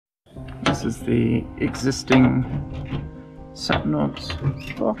This is the existing Satnox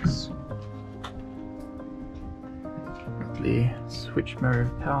box. The switch mode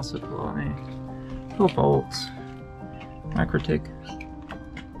power supply, 12 volts, MikroTik,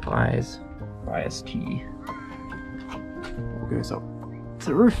 bias T. All goes up to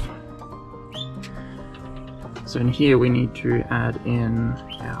the roof. So in here we need to add in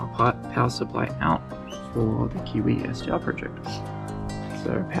our power supply out for the KiwiSDR project.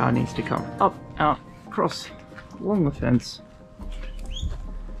 So power needs to come up, out, across, along the fence,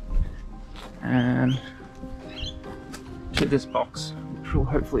 and to this box, which will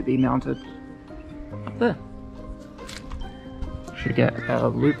hopefully be mounted up there. Should get a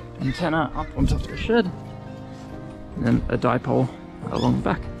loop antenna up on top of the shed, and then a dipole along the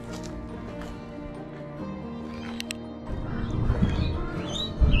back.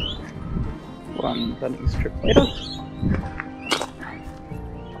 One bending strip later.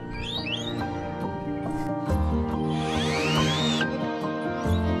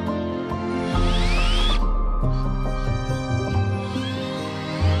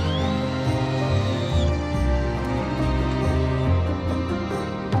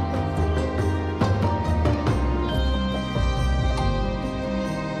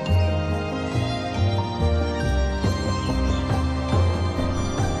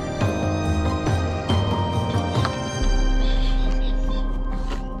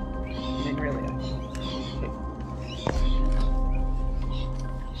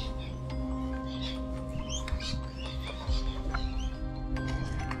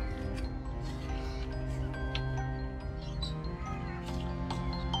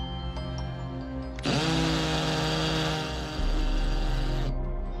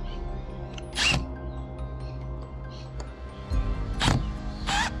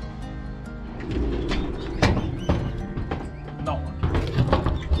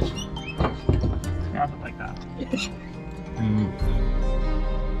 Like that.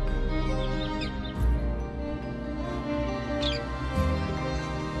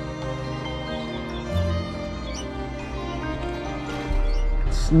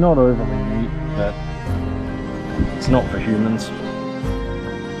 It's not overly neat, but it's not for humans.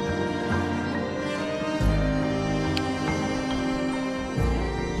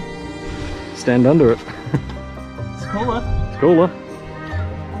 Stand under it. It's cooler. It's cooler.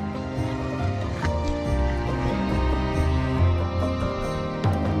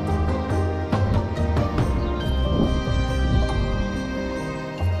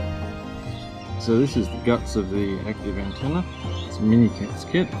 So this is the guts of the active antenna. It's a mini cat's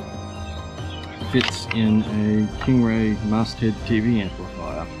kit. Fits in a Kingray masthead TV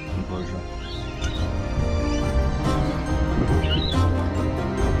amplifier enclosure.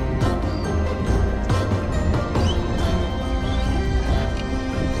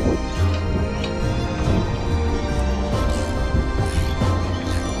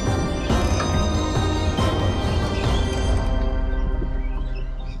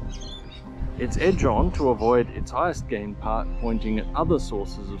 It's edge on to avoid its highest gain part pointing at other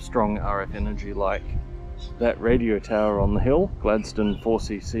sources of strong RF energy like that radio tower on the hill, Gladstone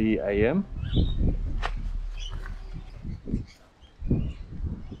 4cc AM.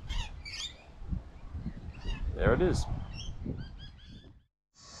 There it is.